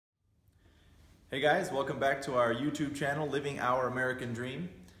Hey guys, welcome back to our YouTube channel, Living Our American Dream.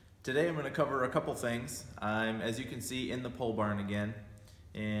 Today I'm going to cover a couple things. I'm, as you can see, in the pole barn again,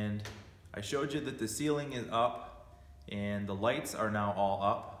 and I showed you that the ceiling is up and the lights are now all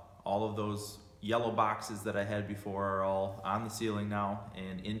up. All of those yellow boxes that I had before are all on the ceiling now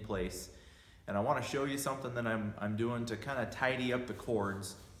and in place. And I want to show you something that I'm doing to kind of tidy up the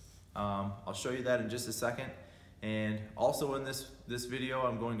cords. I'll show you that in just a second. And also in this video,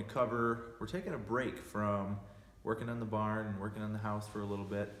 I'm going to cover, we're taking a break from working on the barn and working on the house for a little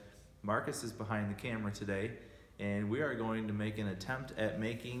bit. Marcus is behind the camera today, and we are going to make an attempt at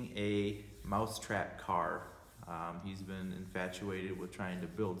making a mousetrap car. He's been infatuated with trying to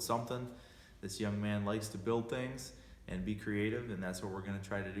build something. This young man likes to build things and be creative, and that's what we're going to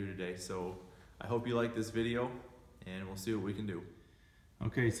try to do today. So I hope you like this video, and we'll see what we can do.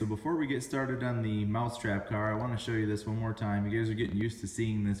 Okay, so before we get started on the mousetrap car, I want to show you this one more time. You guys are getting used to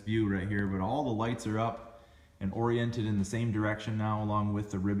seeing this view right here, but all the lights are up and oriented in the same direction now, along with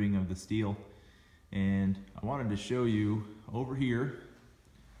the ribbing of the steel. And I wanted to show you over here,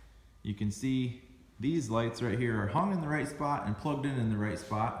 you can see these lights right here are hung in the right spot and plugged in the right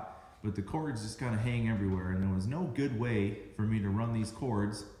spot, but the cords just kind of hang everywhere, and there was no good way for me to run these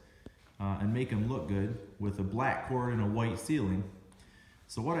cords and make them look good with a black cord and a white ceiling.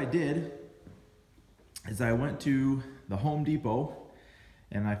 So what I did is I went to the Home Depot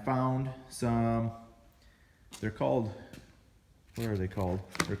and I found some, they're called, what are they called?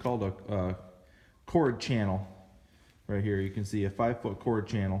 They're called a cord channel. Right here you can see a 5-foot cord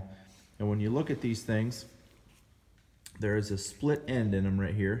channel. And when you look at these things, there is a split end in them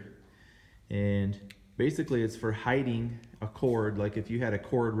right here. And basically it's for hiding a cord, like if you had a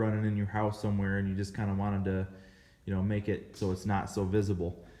cord running in your house somewhere and you just kind of wanted to, you know, make it so it's not so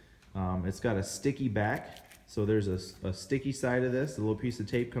visible. It's got a sticky back, so there's a sticky side of this. A little piece of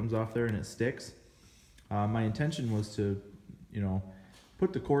tape comes off there and it sticks. My intention was to, you know,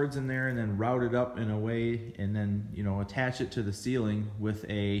 put the cords in there and then route it up in a way and then, you know, attach it to the ceiling with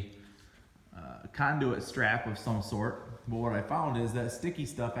a conduit strap of some sort. But what I found is that sticky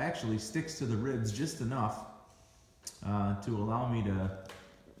stuff actually sticks to the ribs just enough to allow me to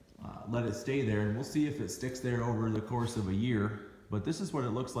let it stay there, and we'll see if it sticks there over the course of a year. But this is what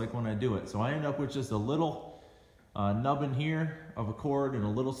it looks like when I do it. So I end up with just a little nubbin here of a cord and a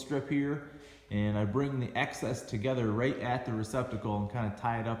little strip here, and I bring the excess together right at the receptacle and kind of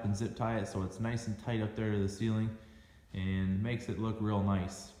tie it up and zip tie it so it's nice and tight up there to the ceiling, and makes it look real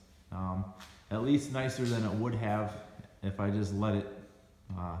nice. At least nicer than it would have if I just let it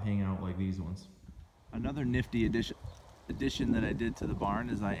hang out like these ones. Another nifty addition that I did to the barn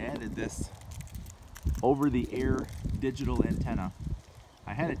is I added this over-the-air digital antenna.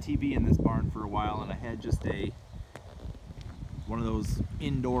 I had a TV in this barn for a while, and I had just one of those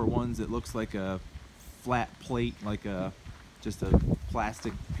indoor ones that looks like a flat plate, like just a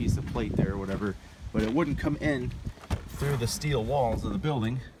plastic piece of plate there or whatever, but it wouldn't come in through the steel walls of the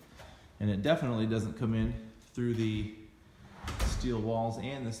building, and it definitely doesn't come in through the steel walls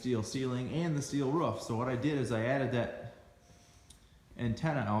and the steel ceiling and the steel roof. So what I did is I added that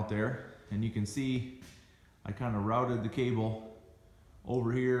antenna out there, and you can see I kind of routed the cable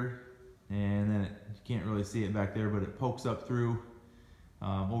over here, and then you can't really see it back there, but it pokes up through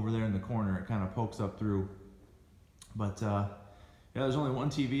over there in the corner. It kind of pokes up through. But yeah, there's only one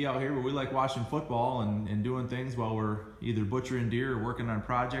TV out here, but we like watching football and doing things while we're either butchering deer or working on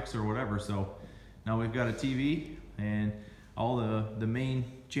projects or whatever. So now we've got a TV, and all the main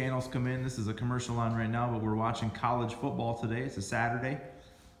channels come in. This is a commercial on right now, but we're watching college football today. It's a Saturday,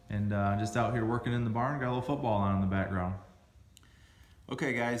 and just out here working in the barn, got a little football on in the background.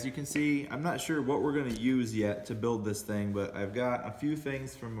 Okay guys, you can see I'm not sure what we're going to use yet to build this thing, but I've got a few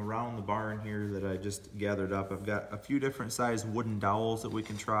things from around the barn here that I just gathered up. I've got a few different sized wooden dowels that we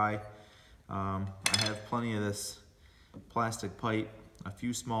can try. I have plenty of this plastic pipe, a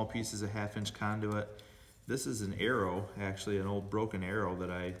few small pieces of 1/2-inch conduit. This is an arrow, actually an old broken arrow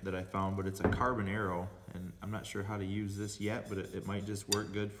that I found, but it's a carbon arrow, and I'm not sure how to use this yet, but it might just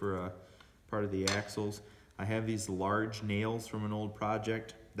work good for a part of the axles. I have these large nails from an old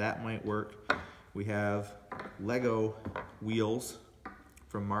project. That might work. We have Lego wheels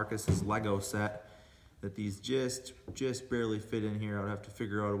from Marcus's Lego set that these just barely fit in here. I would have to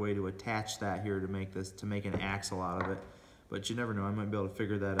figure out a way to attach that here to make an axle out of it, but you never know, I might be able to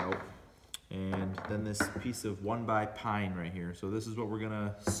figure that out. And then this piece of 1x pine right here. So this is what we're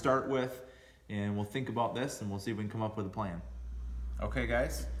gonna start with, and we'll think about this and we'll see if we can come up with a plan. Okay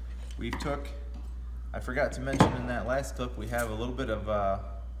guys, I forgot to mention in that last clip, we have a little bit of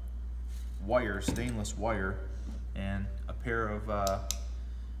wire, stainless wire, and a pair of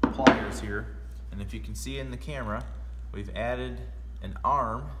pliers here. And if you can see in the camera, we've added an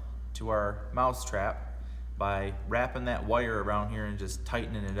arm to our mousetrap by wrapping that wire around here and just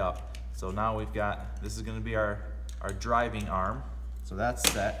tightening it up. So now we've got, this is going to be our driving arm. So that's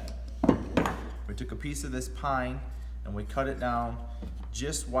set. We took a piece of this pine and we cut it down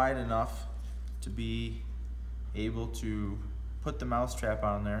just wide enough to be able to put the mousetrap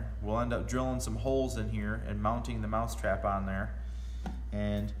on there. We'll end up drilling some holes in here and mounting the mousetrap on there.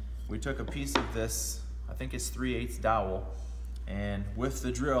 And we took a piece of this, I think it's 3/8 dowel, and with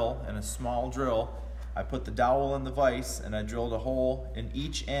the drill and a small drill, I put the dowel in the vise and I drilled a hole in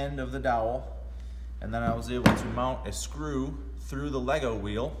each end of the dowel, and then I was able to mount a screw through the Lego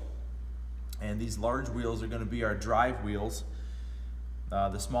wheel. And these large wheels are going to be our drive wheels.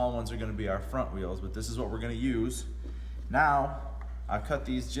 The small ones are going to be our front wheels, but this is what we're going to use. Now, I cut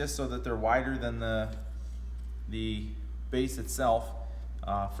these just so that they're wider than the base itself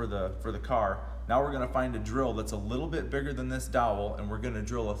for the car. Now we're going to find a drill that's a little bit bigger than this dowel, and we're going to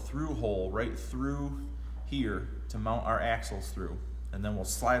drill a through hole right through here to mount our axles through. And then we'll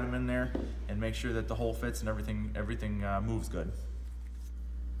slide them in there and make sure that the hole fits and everything moves good.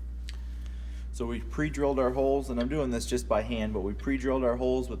 So we pre-drilled our holes, and I'm doing this just by hand, but we pre-drilled our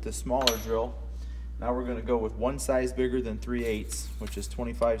holes with this smaller drill. Now we're going to go with one size bigger than 3/8, which is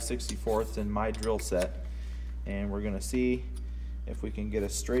 25/64 in my drill set. And we're going to see if we can get a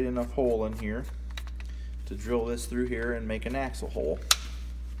straight enough hole in here to drill this through here and make an axle hole.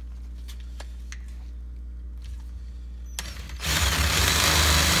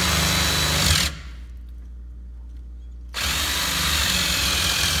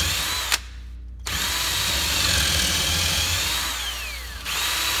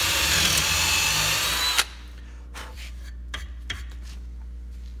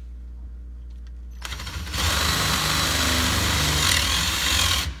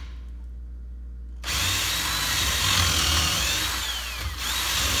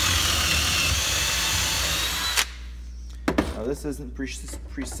 Now this isn't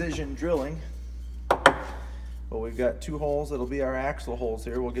precision drilling, but we've got 2 holes that'll be our axle holes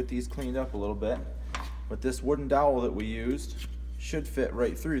here. We'll get these cleaned up a little bit. But this wooden dowel that we used should fit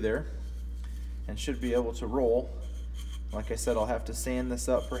right through there and should be able to roll. Like I said, I'll have to sand this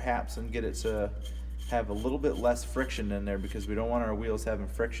up perhaps and get it to have a little bit less friction in there because we don't want our wheels having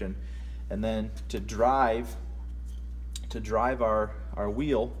friction. And then to drive our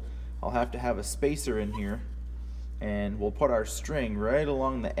wheel, I'll have to have a spacer in here, and we'll put our string right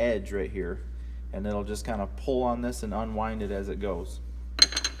along the edge right here, and it'll just kind of pull on this and unwind it as it goes.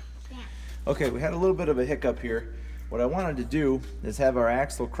 Okay, we had a little bit of a hiccup here. What I wanted to do is have our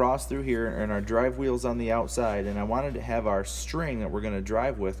axle cross through here and our drive wheels on the outside, and I wanted to have our string that we're going to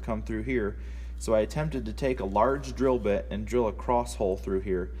drive with come through here. So I attempted to take a large drill bit and drill a cross hole through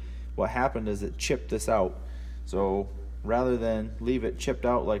here. What happened is it chipped this out. So rather than leave it chipped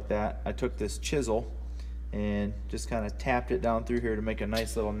out like that, I took this chisel and just kind of tapped it down through here to make a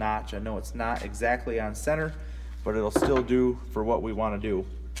nice little notch. I know it's not exactly on center, but it'll still do for what we want to do.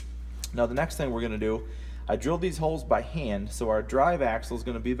 Now the next thing we're going to do, I drilled these holes by hand, so our drive axle is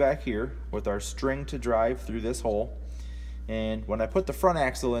going to be back here with our string to drive through this hole. And when I put the front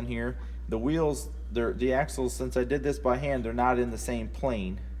axle in here, the wheels, the axles, since I did this by hand, they're not in the same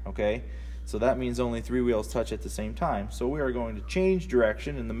plane, okay? So that means only 3 wheels touch at the same time. So we are going to change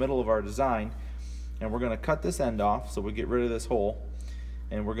direction in the middle of our design, and we're going to cut this end off so we get rid of this hole,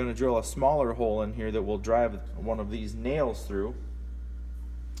 and we're going to drill a smaller hole in here that will drive one of these nails through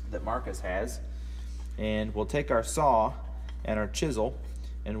that Marcus has. And we'll take our saw and our chisel,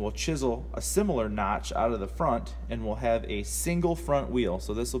 and we'll chisel a similar notch out of the front, and we'll have a single front wheel.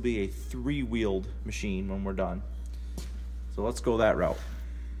 So this will be a 3-wheeled machine when we're done. So let's go that route.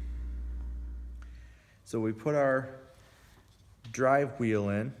 So we put our drive wheel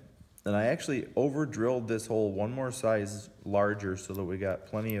in, and I actually over drilled this hole one more size larger so that we got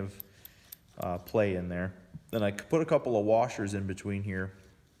plenty of play in there. Then I put a couple of washers in between here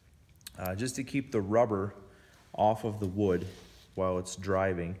just to keep the rubber off of the wood while it's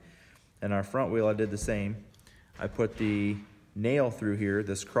driving. And our front wheel, I did the same. I put the nail through here,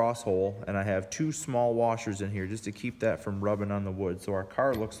 this cross hole, and I have 2 small washers in here just to keep that from rubbing on the wood. So our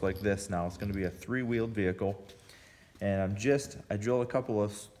car looks like this now. It's going to be a 3-wheeled vehicle. And I drilled a couple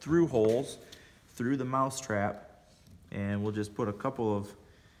of through holes through the mousetrap, and we'll just put a couple of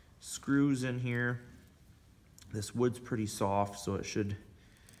screws in here. This wood's pretty soft, so it should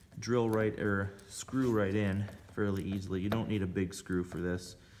drill right or screw right in fairly easily. You don't need a big screw for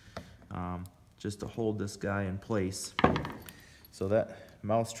this, just to hold this guy in place. So that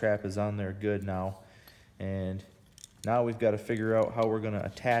mousetrap is on there good now, and now we've got to figure out how we're going to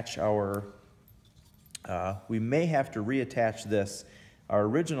attach our We may have to reattach this. Our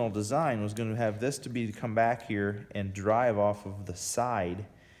original design was going to have this to come back here and drive off of the side.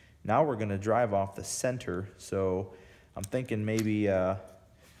 Now we're going to drive off the center, so I'm thinking maybe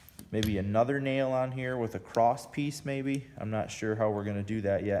another nail on here with a cross piece maybe. I'm not sure how we're going to do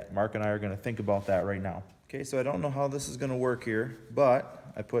that yet. Mark and I are going to think about that right now. Okay, so I don't know how this is going to work here, but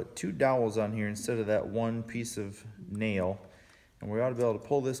I put 2 dowels on here instead of that one piece of nail. And we ought to be able to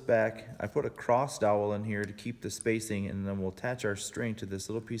pull this back. I put a cross dowel in here to keep the spacing, and then we'll attach our string to this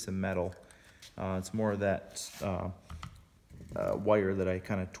little piece of metal. It's more of that wire that I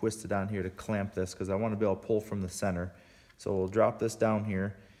kind of twisted on here to clamp this because I want to be able to pull from the center. So we'll drop this down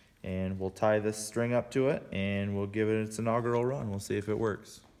here and we'll tie this string up to it and we'll give it its inaugural run. We'll see if it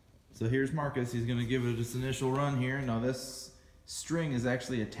works. So here's Marcus. He's going to give it its initial run here. Now this string is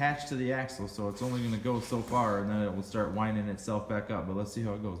actually attached to the axle, so it's only going to go so far and then it will start winding itself back up. But let's see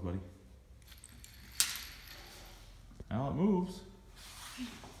how it goes, buddy. Now it moves.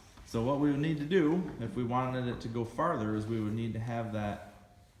 So what we would need to do, if we wanted it to go farther, is we would need to have that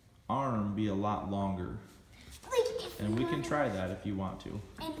arm be a lot longer. And we can try that if you want to.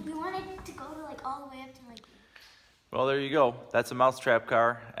 And we want it to go to like all the way up to like... Well, there you go. That's a mousetrap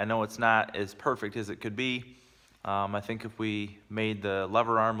car. I know it's not as perfect as it could be. I think if we made the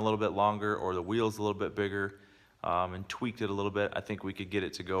lever arm a little bit longer or the wheels a little bit bigger and tweaked it a little bit, I think we could get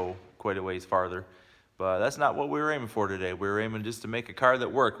it to go quite a ways farther. But that's not what we were aiming for today. We were aiming just to make a car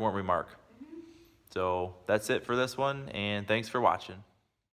that worked, weren't we, Mark? So that's it for this one, and thanks for watching.